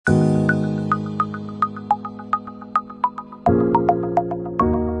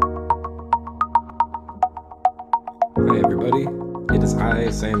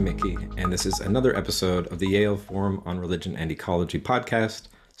and this is another episode of the Yale Forum on Religion and Ecology podcast,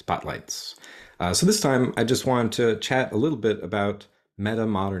 Spotlights. So this time, I just wanted to chat a little bit about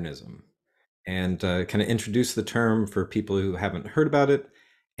metamodernism and kind of introduce the term for people who haven't heard about it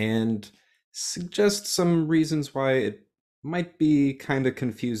and suggest some reasons why it might be kind of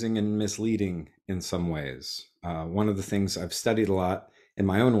confusing and misleading in some ways. One of the things I've studied a lot in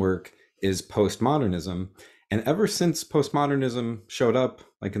my own work is postmodernism. And ever since postmodernism showed up,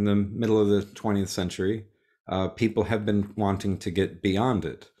 like in the middle of the 20th century, people have been wanting to get beyond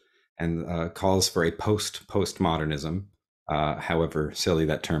it and calls for a postmodernism, however silly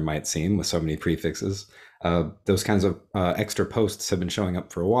that term might seem with so many prefixes. Those kinds of extra posts have been showing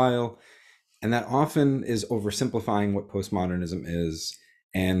up for a while, and that often is oversimplifying what postmodernism is,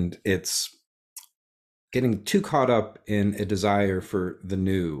 and it's getting too caught up in a desire for the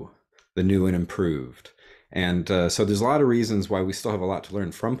new and improved. And so there's a lot of reasons why we still have a lot to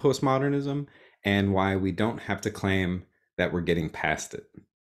learn from postmodernism and why we don't have to claim that we're getting past it.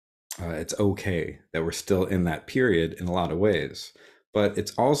 It's okay that we're still in that period in a lot of ways. But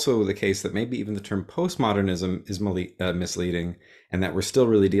it's also the case that maybe even the term postmodernism is misleading, and that we're still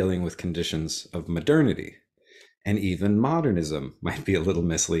really dealing with conditions of modernity. And even modernism might be a little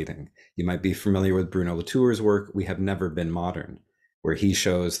misleading. You might be familiar with Bruno Latour's work, We Have Never Been Modern, where he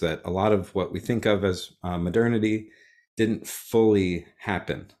shows that a lot of what we think of as modernity didn't fully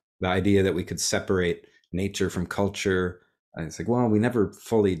happen. The idea that we could separate nature from culture, it's like, well, we never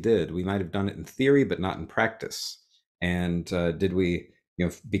fully did. We might have done it in theory, but not in practice. And did we,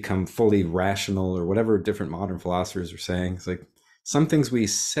 become fully rational or whatever different modern philosophers are saying? It's like some things we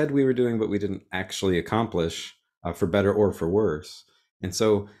said we were doing, but we didn't actually accomplish, for better or for worse. And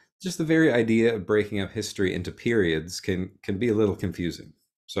so just the very idea of breaking up history into periods can be a little confusing.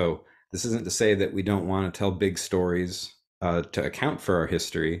 So this isn't to say that we don't want to tell big stories to account for our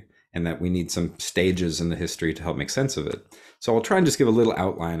history, and that we need some stages in the history to help make sense of it. So I'll try and just give a little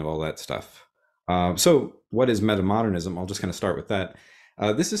outline of all that stuff. So what is metamodernism? I'll just kind of start with that.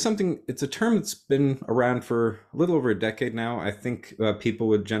 This is it's a term that's been around for a little over a decade now. I think people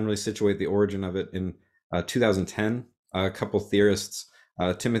would generally situate the origin of it in 2010. A couple theorists,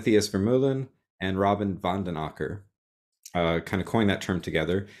 Timotheus Vermeulen and Robin van den Akker, kind of coined that term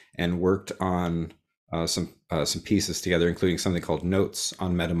together and worked on some pieces together, including something called Notes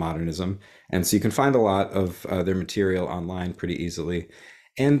on Metamodernism. And so you can find a lot of their material online pretty easily.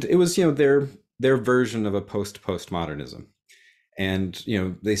 And it was, their version of a postmodernism. And,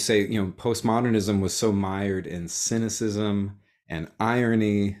 they say, postmodernism was so mired in cynicism and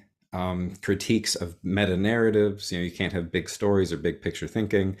irony, critiques of meta narratives. You can't have big stories or big picture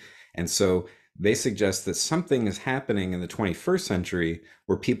thinking. And so they suggest that something is happening in the 21st century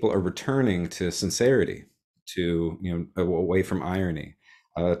where people are returning to sincerity, to, away from irony,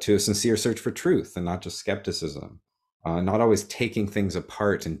 to a sincere search for truth and not just skepticism, not always taking things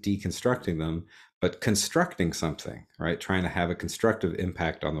apart and deconstructing them, but constructing something, right? Trying to have a constructive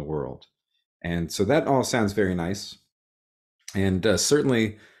impact on the world. And so that all sounds very nice. And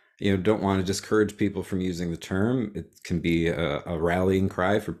certainly, don't want to discourage people from using the term. It can be a rallying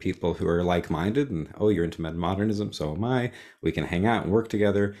cry for people who are like-minded and, oh, you're into metamodernism, so am I. We can hang out and work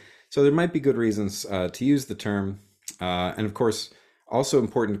together. So there might be good reasons to use the term. And of course, also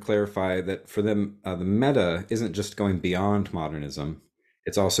important to clarify that for them, the meta isn't just going beyond modernism.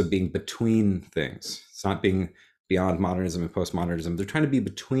 It's also being between things. It's not being beyond modernism and postmodernism. They're trying to be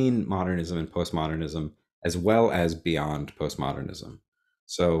between modernism and postmodernism, as well as beyond postmodernism.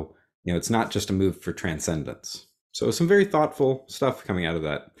 So, it's not just a move for transcendence. So some very thoughtful stuff coming out of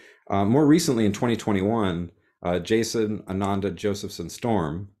that. More recently in 2021, Jason Ananda Josephson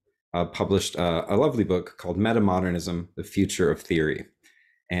Storm published a lovely book called Metamodernism, The Future of Theory.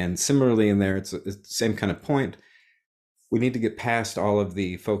 And similarly in there, it's the same kind of point. We need to get past all of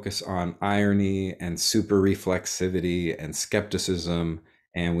the focus on irony and super reflexivity and skepticism,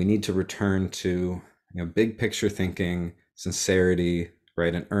 and we need to return to big picture thinking, sincerity,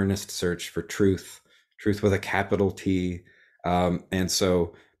 right? An earnest search for truth with a capital T. And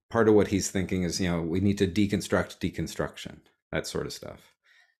so part of what he's thinking is, we need to deconstruct deconstruction, that sort of stuff.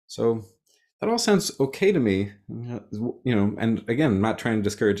 So that all sounds okay to me, and again, I'm not trying to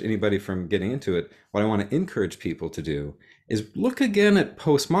discourage anybody from getting into it. What I want to encourage people to do is look again at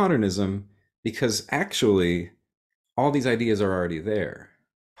postmodernism, because actually all these ideas are already there.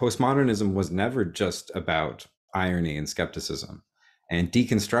 Postmodernism was never just about irony and skepticism, and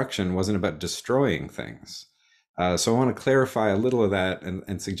deconstruction wasn't about destroying things. So I want to clarify a little of that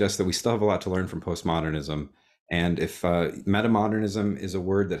and suggest that we still have a lot to learn from postmodernism. And if metamodernism is a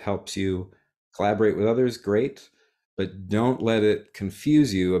word that helps you collaborate with others, great. but don't let it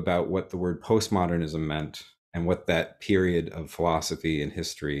confuse you about what the word postmodernism meant and what that period of philosophy and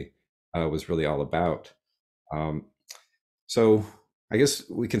history was really all about. Um, so I guess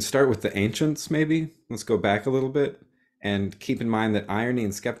we can start with the ancients, maybe. Let's go back a little bit and keep in mind that irony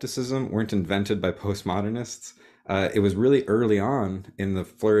and skepticism weren't invented by postmodernists. It was really early on in the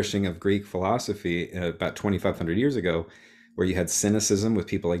flourishing of Greek philosophy, about 2,500 years ago, where you had cynicism with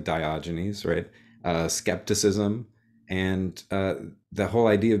people like Diogenes, right? Skepticism, and the whole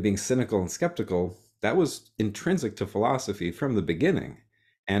idea of being cynical and skeptical, that was intrinsic to philosophy from the beginning.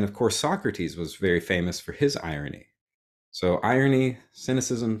 And of course, Socrates was very famous for his irony. So irony,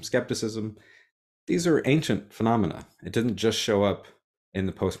 cynicism, skepticism, these are ancient phenomena. It didn't just show up in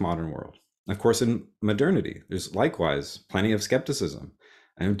the postmodern world. Of course, in modernity, there's likewise plenty of skepticism.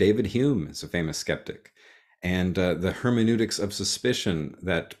 I know David Hume is a famous skeptic. And the hermeneutics of suspicion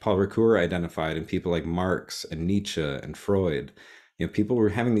that Paul Ricoeur identified in people like Marx and Nietzsche and Freud. You know, people were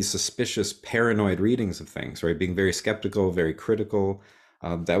having these suspicious, paranoid readings of things, right? Being very skeptical, very critical.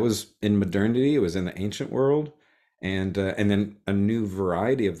 That was in modernity. It was in the ancient world, and then a new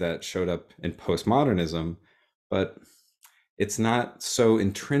variety of that showed up in postmodernism, but it's not so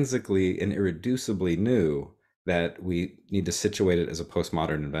intrinsically and irreducibly new that we need to situate it as a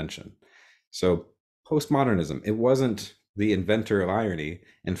postmodern invention. So postmodernism, it wasn't the inventor of irony,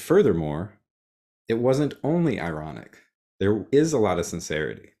 and furthermore, it wasn't only ironic. There is a lot of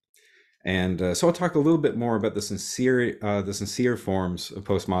sincerity. And so I'll talk a little bit more about the sincere forms of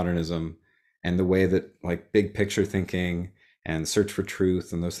postmodernism and the way that like big picture thinking and search for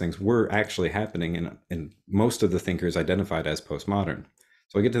truth and those things were actually happening in most of the thinkers identified as postmodern.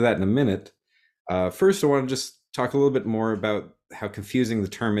 So I'll get to that in a minute. First, I want to just talk a little bit more about how confusing the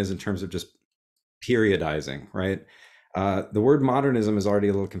term is in terms of just periodizing, right? The word modernism is already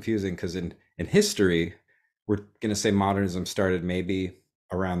a little confusing because in history, we're going to say modernism started maybe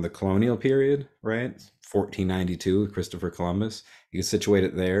around the colonial period, right? 1492 with Christopher Columbus. You could situate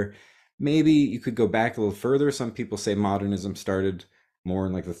it there. Maybe you could go back a little further. Some people say modernism started more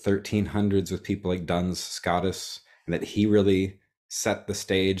in like the 1300s with people like Duns Scotus, and that he really set the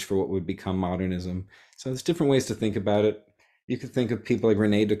stage for what would become modernism. So there's different ways to think about it. You could think of people like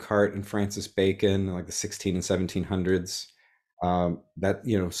Rene Descartes and Francis Bacon, like the 16 and 1700s. That,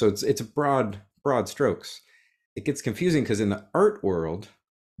 you know, so it's a broad strokes. It gets confusing because in the art world,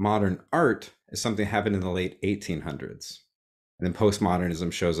 modern art is something that happened in the late 1800s. And then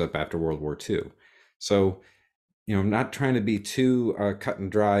postmodernism shows up after World War II. So, you know, I'm not trying to be too cut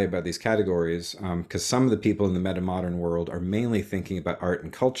and dry about these categories because some of the people in the metamodern world are mainly thinking about art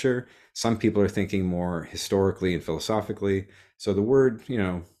and culture. Some people are thinking more historically and philosophically. So the word, you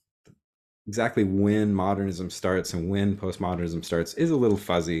know, exactly when modernism starts and when postmodernism starts is a little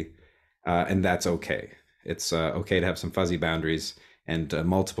fuzzy, and that's okay. It's okay to have some fuzzy boundaries and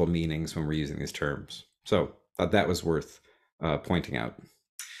multiple meanings when we're using these terms. So thought that was worth pointing out.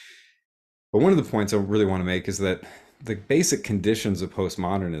 But one of the points I really want to make is that the basic conditions of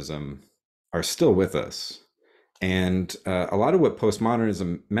postmodernism are still with us. And a lot of what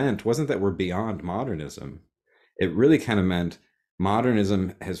postmodernism meant wasn't that we're beyond modernism. It really kind of meant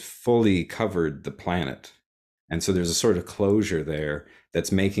modernism has fully covered the planet. And so there's a sort of closure there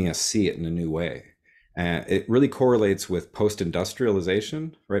that's making us see it in a new way. It really correlates with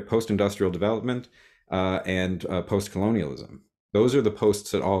post-industrialization, right? Post-industrial development and post-colonialism. Those are the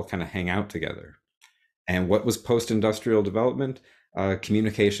posts that all kind of hang out together. And what was post-industrial development?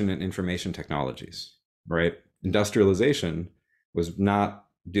 Communication and information technologies, right? Industrialization was not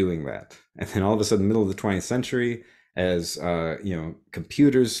doing that. And then all of a sudden, middle of the 20th century, as you know,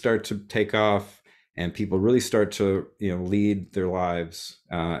 computers start to take off and people really start to, you know, lead their lives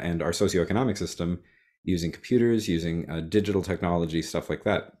and our socioeconomic system using computers, using digital technology, stuff like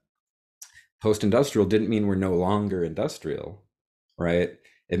that. Post-industrial didn't mean we're no longer industrial, right?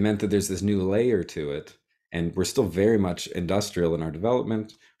 It meant that there's this new layer to it, and we're still very much industrial in our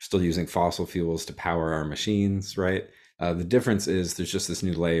development. We're still using fossil fuels to power our machines, right? The difference is there's just this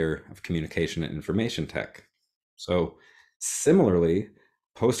new layer of communication and information tech. So similarly,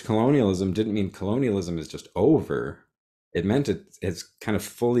 post-colonialism didn't mean colonialism is just over. It meant it's kind of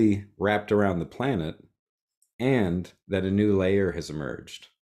fully wrapped around the planet and that a new layer has emerged.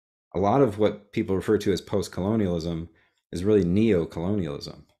 A lot of what people refer to as post-colonialism is really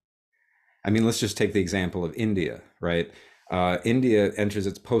neo-colonialism. I mean, let's just take the example of India, right? India enters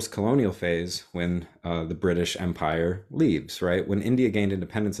its post-colonial phase when the British Empire leaves, right? When India gained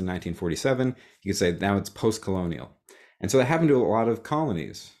independence in 1947, you could say now it's post-colonial. And so that happened to a lot of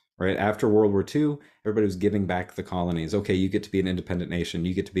colonies, right? After World War II, everybody was giving back the colonies. Okay, you get to be an independent nation,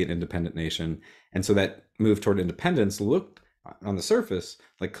 you get to be an independent nation. And so that move toward independence looked on the surface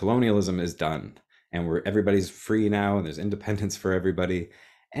like colonialism is done and where everybody's free now and there's independence for everybody.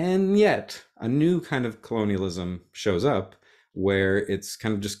 And yet, a new kind of colonialism shows up where it's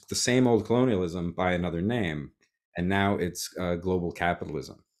kind of just the same old colonialism by another name. And now it's global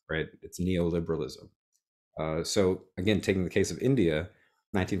capitalism, right? It's neoliberalism. So again, taking the case of India,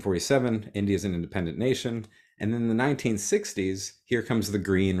 1947, India is an independent nation. And then in the 1960s, here comes the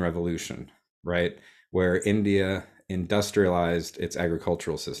Green Revolution, right? Where India industrialized its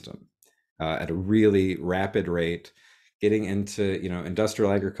agricultural system at a really rapid rate, getting into,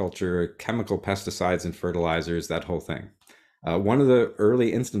 industrial agriculture, chemical pesticides and fertilizers, that whole thing. One of the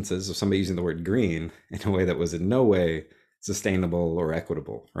early instances of somebody using the word green in a way that was in no way sustainable or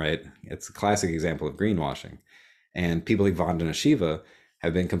equitable, right? It's a classic example of greenwashing. And people like Vandana Shiva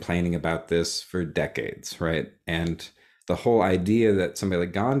have been complaining about this for decades, right? And the whole idea that somebody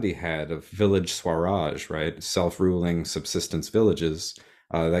like Gandhi had of village Swaraj, right? Self-ruling subsistence villages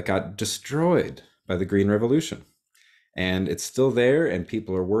that got destroyed by the Green Revolution. And it's still there, and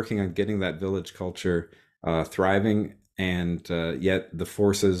people are working on getting that village culture thriving. And yet the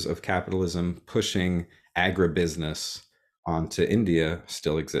forces of capitalism pushing agribusiness onto India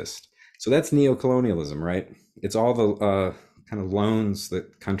still exist. So that's neocolonialism, right? It's all the kind of loans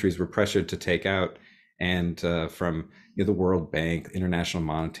that countries were pressured to take out, and from the World Bank, International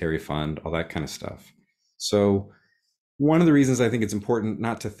Monetary Fund, all that kind of stuff. So one of the reasons I think it's important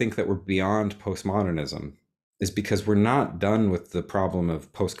not to think that we're beyond postmodernism is because we're not done with the problem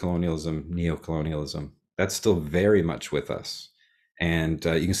of postcolonialism, neocolonialism. That's still very much with us. And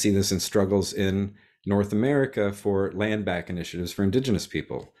you can see this in struggles in North America for land back initiatives for indigenous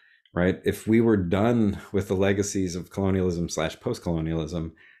people, right? If we were done with the legacies of colonialism slash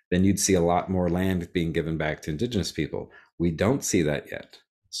postcolonialism, then you'd see a lot more land being given back to indigenous people. We don't see that yet.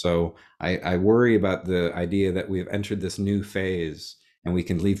 So I worry about the idea that we've entered this new phase and we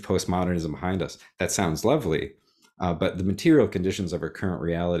can leave postmodernism behind us. That sounds lovely, but the material conditions of our current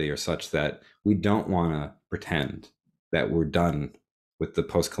reality are such that we don't want to pretend that we're done with the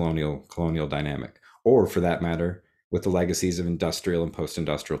post-colonial colonial dynamic, or for that matter, with the legacies of industrial and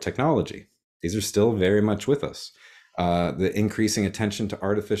post-industrial technology. These are still very much with us. The increasing attention to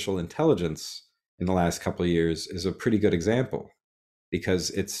artificial intelligence in the last couple of years is a pretty good example, because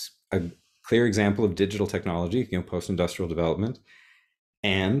it's a clear example of digital technology, post-industrial development,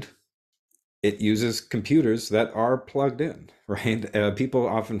 and it uses computers that are plugged in, right? People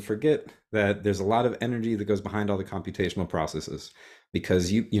often forget that there's a lot of energy that goes behind all the computational processes,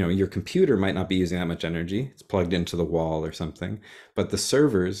 because your computer might not be using that much energy. It's plugged into the wall or something, but the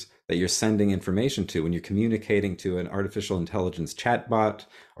servers that you're sending information to when you're communicating to an artificial intelligence chatbot,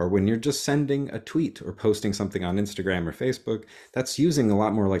 or when you're just sending a tweet or posting something on Instagram or Facebook, that's using a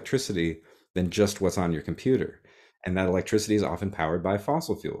lot more electricity than just what's on your computer. And that electricity is often powered by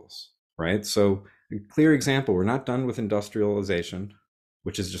fossil fuels, right? So a clear example, we're not done with industrialization,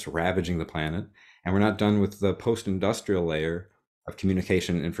 which is just ravaging the planet. And we're not done with the post-industrial layer of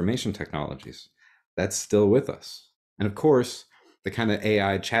communication and information technologies. That's still with us. And of course, the kind of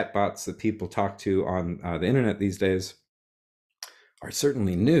AI chatbots that people talk to on the internet these days are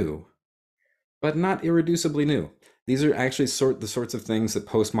certainly new, but not irreducibly new. These are actually the sorts of things that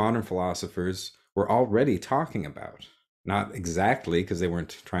postmodern philosophers were already talking about. Not exactly, because they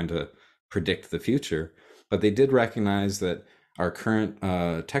weren't trying to predict the future, but they did recognize that our current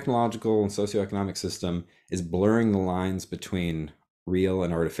technological and socioeconomic system is blurring the lines between real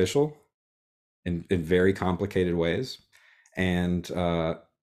and artificial in very complicated ways. And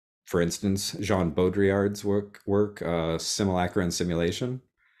for instance, Jean Baudrillard's work Simulacra and Simulation,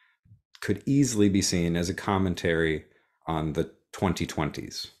 could easily be seen as a commentary on the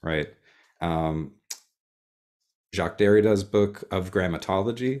 2020s, right? Um, Jacques Derrida's book of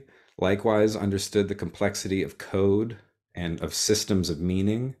grammatology likewise understood the complexity of code and of systems of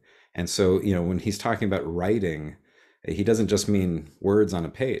meaning. And so, when he's talking about writing, he doesn't just mean words on a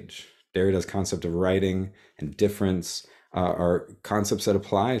page. Derrida's concept of writing and difference are concepts that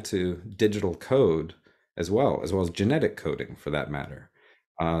apply to digital code as well as genetic coding for that matter.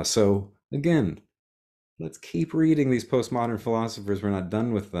 So again, let's keep reading these postmodern philosophers. We're not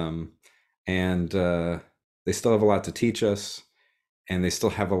done with them. And they still have a lot to teach us. And they still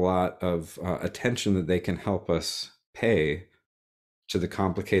have a lot of attention that they can help us pay to the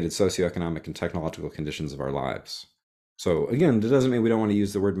complicated socioeconomic and technological conditions of our lives. So again, that doesn't mean we don't want to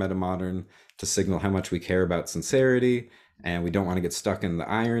use the word metamodern to signal how much we care about sincerity, and we don't want to get stuck in the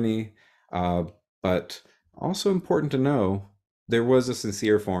irony. But also important to know there was a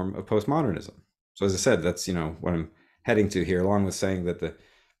sincere form of postmodernism. So as I said, that's what I'm heading to here, along with saying that the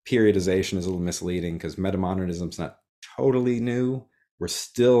periodization is a little misleading because metamodernism is not totally new. We're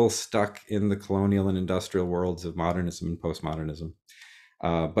still stuck in the colonial and industrial worlds of modernism and postmodernism.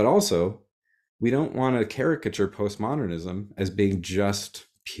 But also, we don't want to caricature postmodernism as being just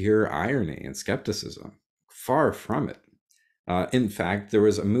pure irony and skepticism. Far from it. In fact, there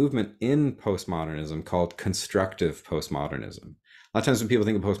was a movement in postmodernism called constructive postmodernism. A lot of times when people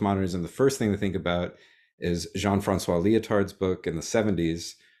think of postmodernism, the first thing they think about is Jean-Francois Lyotard's book in the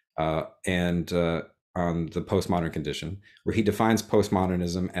 70s and on the postmodern condition, where he defines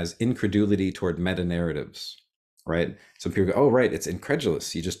postmodernism as incredulity toward meta-narratives, right? So people go, oh, right, it's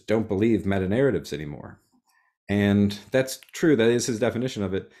incredulous. You just don't believe meta-narratives anymore. And that's true. That is his definition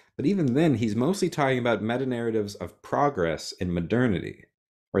of it. But even then, he's mostly talking about meta narratives of progress in modernity,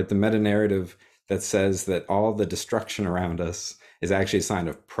 right? The meta narrative that says that all the destruction around us is actually a sign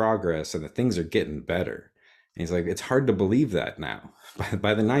of progress and that things are getting better. And he's like, it's hard to believe that now.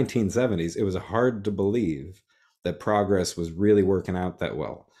 By the 1970s, it was hard to believe that progress was really working out that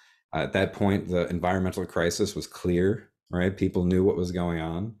well. At that point, the environmental crisis was clear, right? People knew what was going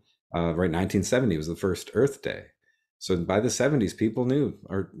on. Right, 1970 was the first Earth Day. So by the 70s, people knew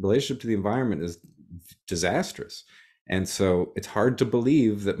our relationship to the environment is disastrous. And so it's hard to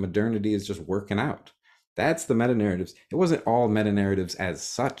believe that modernity is just working out. That's the meta narratives. It wasn't all meta narratives as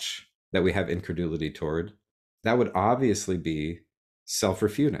such that we have incredulity toward. That would obviously be self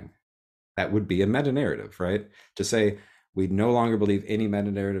refuting. That would be a meta narrative, right? To say we no longer believe any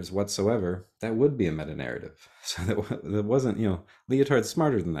meta narratives whatsoever, that would be a meta narrative. So that wasn't, Lyotard's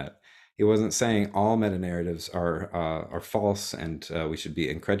smarter than that. He wasn't saying all meta narratives are false and we should be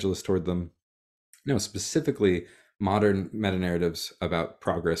incredulous toward them. No, specifically modern meta narratives about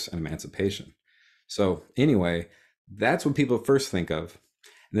progress and emancipation. So anyway, that's what people first think of.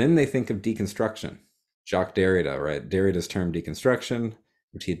 And then they think of deconstruction. Jacques Derrida, right? Derrida's term deconstruction,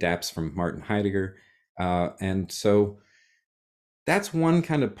 which he adapts from Martin Heidegger. And so that's one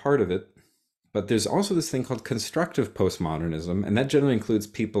kind of part of it. But there's also this thing called constructive postmodernism, and that generally includes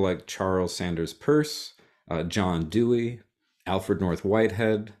people like Charles Sanders Peirce, John Dewey, Alfred North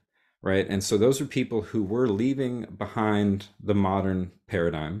Whitehead, right? And so those are people who were leaving behind the modern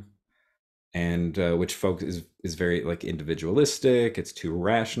paradigm, and which is very like individualistic. It's too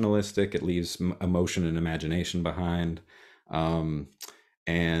rationalistic. It leaves emotion and imagination behind, and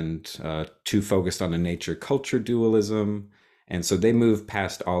too focused on a nature-culture dualism. And so they move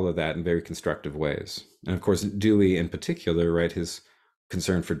past all of that in very constructive ways. And of course, Dewey in particular, right, his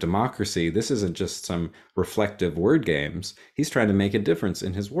concern for democracy, this isn't just some reflective word games. He's trying to make a difference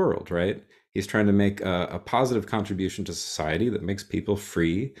in his world, right? He's trying to make a positive contribution to society that makes people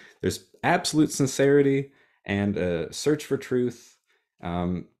free. There's absolute sincerity and a search for truth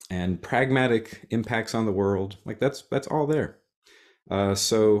and pragmatic impacts on the world. Like that's all there.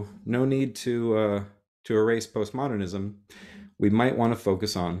 So no need to erase postmodernism. We might want to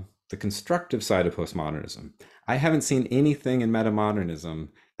focus on the constructive side of postmodernism. I haven't seen anything in metamodernism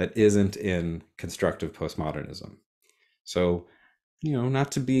that isn't in constructive postmodernism. So,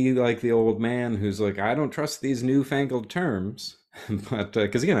 not to be like the old man who's like, I don't trust these newfangled terms, but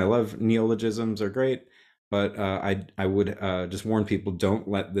because again, I love neologisms are great, but I would just warn people, don't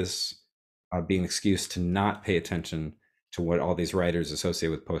let this be an excuse to not pay attention to what all these writers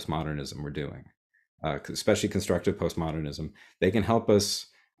associated with postmodernism were doing. Especially constructive postmodernism, they can help us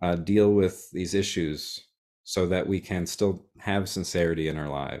deal with these issues so that we can still have sincerity in our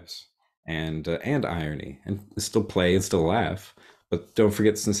lives and irony and still play and still laugh. But don't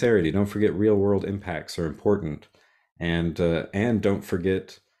forget sincerity. Don't forget real world impacts are important, and don't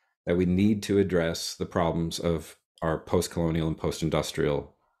forget that we need to address the problems of our post-colonial and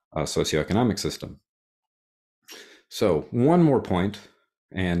post-industrial socioeconomic system. So one more point,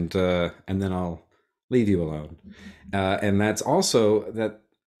 and then I'll leave you alone. And that's also that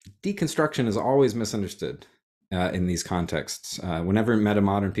deconstruction is always misunderstood in these contexts. Whenever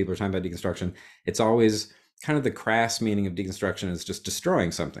metamodern people are talking about deconstruction, it's always kind of the crass meaning of deconstruction is just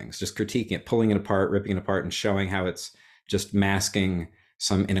destroying something. It's just critiquing it, pulling it apart, ripping it apart, and showing how it's just masking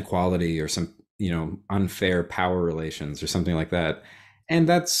some inequality or some unfair power relations or something like that. And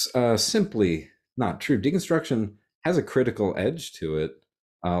that's simply not true. Deconstruction has a critical edge to it,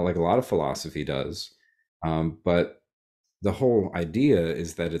 like a lot of philosophy does. But the whole idea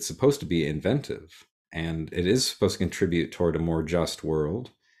is that it's supposed to be inventive, and it is supposed to contribute toward a more just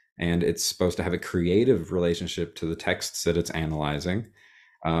world, and it's supposed to have a creative relationship to the texts that it's analyzing.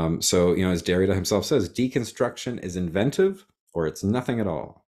 So, as Derrida himself says, deconstruction is inventive or it's nothing at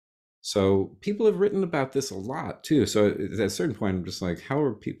all. So people have written about this a lot too. So at a certain point, I'm just like, how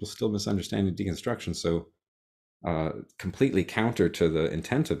are people still misunderstanding deconstruction so completely counter to the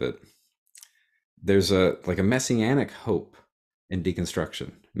intent of it? There's a like a messianic hope in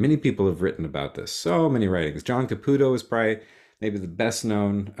deconstruction. Many people have written about this. So many writings. John Caputo is probably maybe the best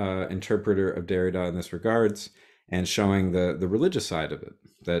known interpreter of Derrida in this regards, and showing the religious side of it.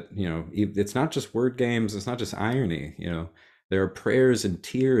 That it's not just word games. It's not just irony. There are prayers and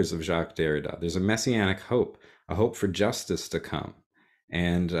tears of Jacques Derrida. There's a messianic hope, a hope for justice to come,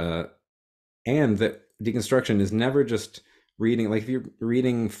 and that deconstruction is never just reading. Like if you're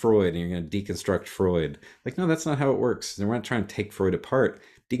reading Freud and you're going to deconstruct Freud, like, no, that's not how it works. They're not trying to take Freud apart.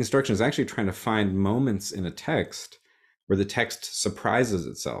 Deconstruction is actually trying to find moments in a text where the text surprises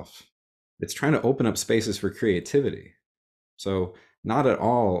itself. It's trying to open up spaces for creativity. So not at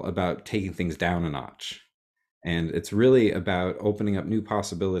all about taking things down a notch. And it's really about opening up new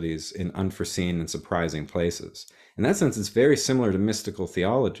possibilities in unforeseen and surprising places. In that sense, it's very similar to mystical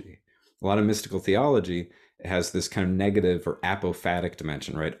theology. A lot of mystical theology has this kind of negative or apophatic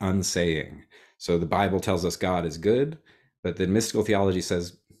dimension, right? Unsaying. So the Bible tells us God is good, but then mystical theology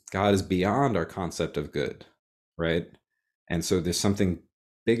says God is beyond our concept of good, right? And so there's something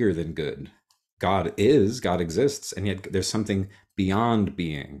bigger than good. God exists, and yet there's something beyond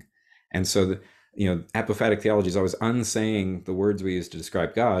being. And so apophatic theology is always unsaying the words we use to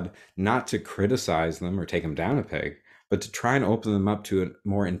describe God, not to criticize them or take them down a peg, but to try and open them up to a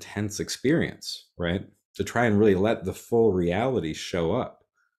more intense experience, right? To try and really let the full reality show up,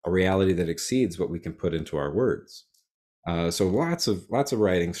 a reality that exceeds what we can put into our words. So lots of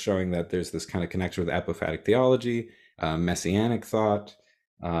writings showing that there's this kind of connection with apophatic theology, messianic thought.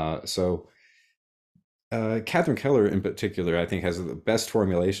 Catherine Keller in particular, I think, has the best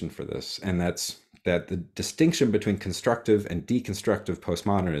formulation for this, and that's that the distinction between constructive and deconstructive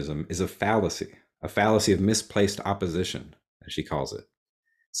postmodernism is a fallacy of misplaced opposition, as she calls it,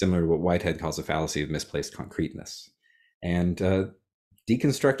 similar to what Whitehead calls a fallacy of misplaced concreteness. And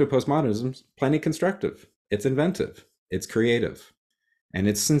deconstructive postmodernism is plenty constructive. It's inventive, it's creative, and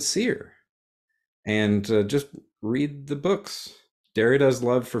it's sincere. And just read the books. Derrida's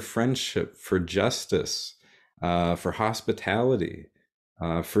love for friendship, for justice, for hospitality,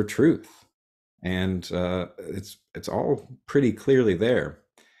 for truth, and it's all pretty clearly there.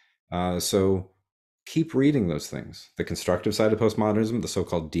 So keep reading those things. The constructive side of postmodernism, the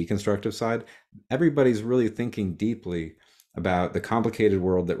so-called deconstructive side. Everybody's really thinking deeply about the complicated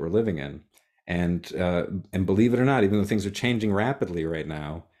world that we're living in, and believe it or not, even though things are changing rapidly right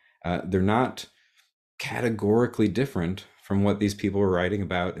now, they're not categorically different from what these people were writing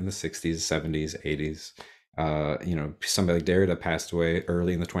about in the 60s, 70s, 80s. Somebody like Derrida passed away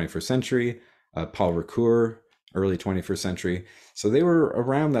early in the 21st century. Paul Ricoeur, early 21st century. So they were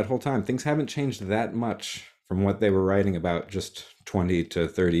around that whole time. Things haven't changed that much from what they were writing about just 20 to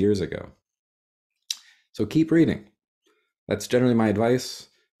 30 years ago. So keep reading. That's generally my advice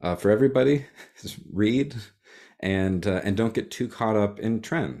for everybody. Is read and don't get too caught up in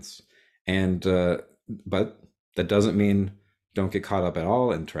trends. And but that doesn't mean don't get caught up at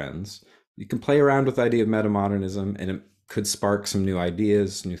all in trends. You can play around with the idea of metamodernism, and it could spark some new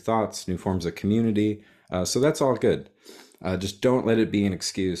ideas, new thoughts, new forms of community. So that's all good. Just don't let it be an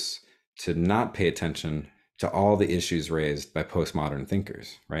excuse to not pay attention to all the issues raised by postmodern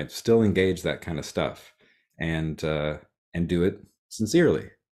thinkers, right? Still engage that kind of stuff, and do it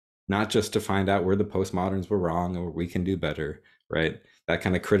sincerely, not just to find out where the postmoderns were wrong or we can do better, right? That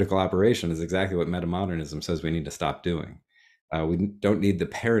kind of critical operation is exactly what metamodernism says we need to stop doing. We don't need the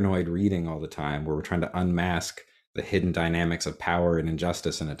paranoid reading all the time where we're trying to unmask the hidden dynamics of power and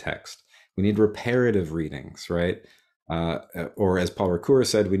injustice in a text. We need reparative readings, right? Or as Paul Ricoeur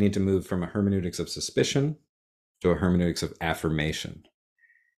said, we need to move from a hermeneutics of suspicion to a hermeneutics of affirmation.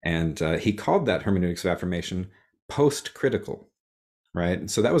 And he called that hermeneutics of affirmation post-critical, right? And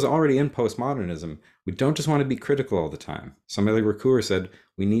so that was already in postmodernism. We don't just want to be critical all the time. Somebody like Ricoeur said,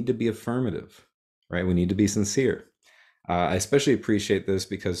 we need to be affirmative, right? We need to be sincere. I especially appreciate this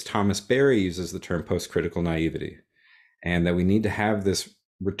because Thomas Berry uses the term post-critical naivety, and that we need to have this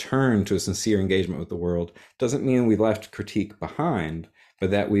return to a sincere engagement with the world. Doesn't mean we left critique behind,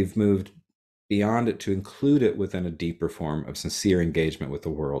 but that we've moved beyond it to include it within a deeper form of sincere engagement with the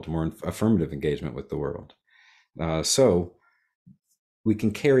world, more affirmative engagement with the world. So we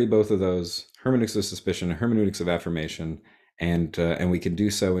can carry both of those, hermeneutics of suspicion and hermeneutics of affirmation, and we can do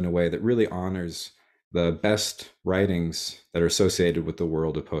so in a way that really honors the best writings that are associated with the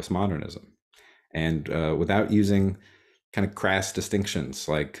world of postmodernism, and without using kind of crass distinctions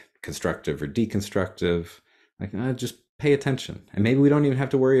like constructive or deconstructive. Like, just pay attention. And maybe we don't even have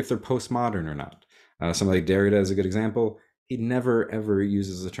to worry if they're postmodern or not. Somebody like Derrida is a good example. He never ever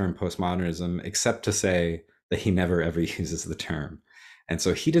uses the term postmodernism except to say that he never ever uses the term. And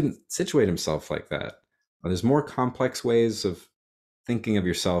so he didn't situate himself like that. There's more complex ways of thinking of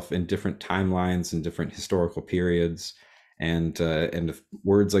yourself in different timelines and different historical periods. And if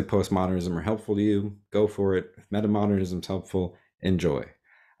words like postmodernism are helpful to you, go for it. If metamodernism is helpful, enjoy.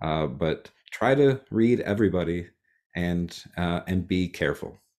 But try to read everybody and be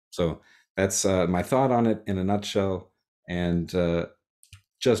careful. So that's my thought on it in a nutshell, and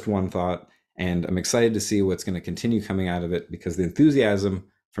just one thought. And I'm excited to see what's going to continue coming out of it, because the enthusiasm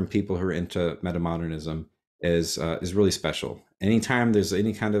from people who are into metamodernism is really special. Anytime there's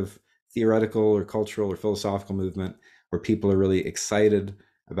any kind of theoretical or cultural or philosophical movement where people are really excited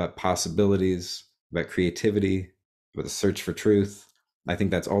about possibilities, about creativity, about the search for truth, I think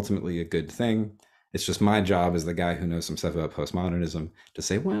that's ultimately a good thing. It's just my job as the guy who knows some stuff about postmodernism to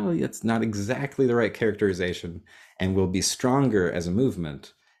say, well, it's not exactly the right characterization, and we'll be stronger as a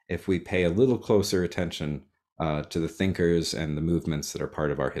movement if we pay a little closer attention to the thinkers and the movements that are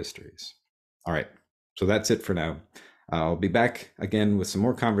part of our histories. All right, so that's it for now. I'll be back again with some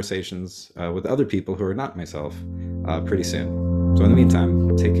more conversations with other people who are not myself pretty soon. So in the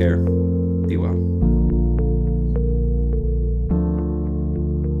meantime, take care, be well.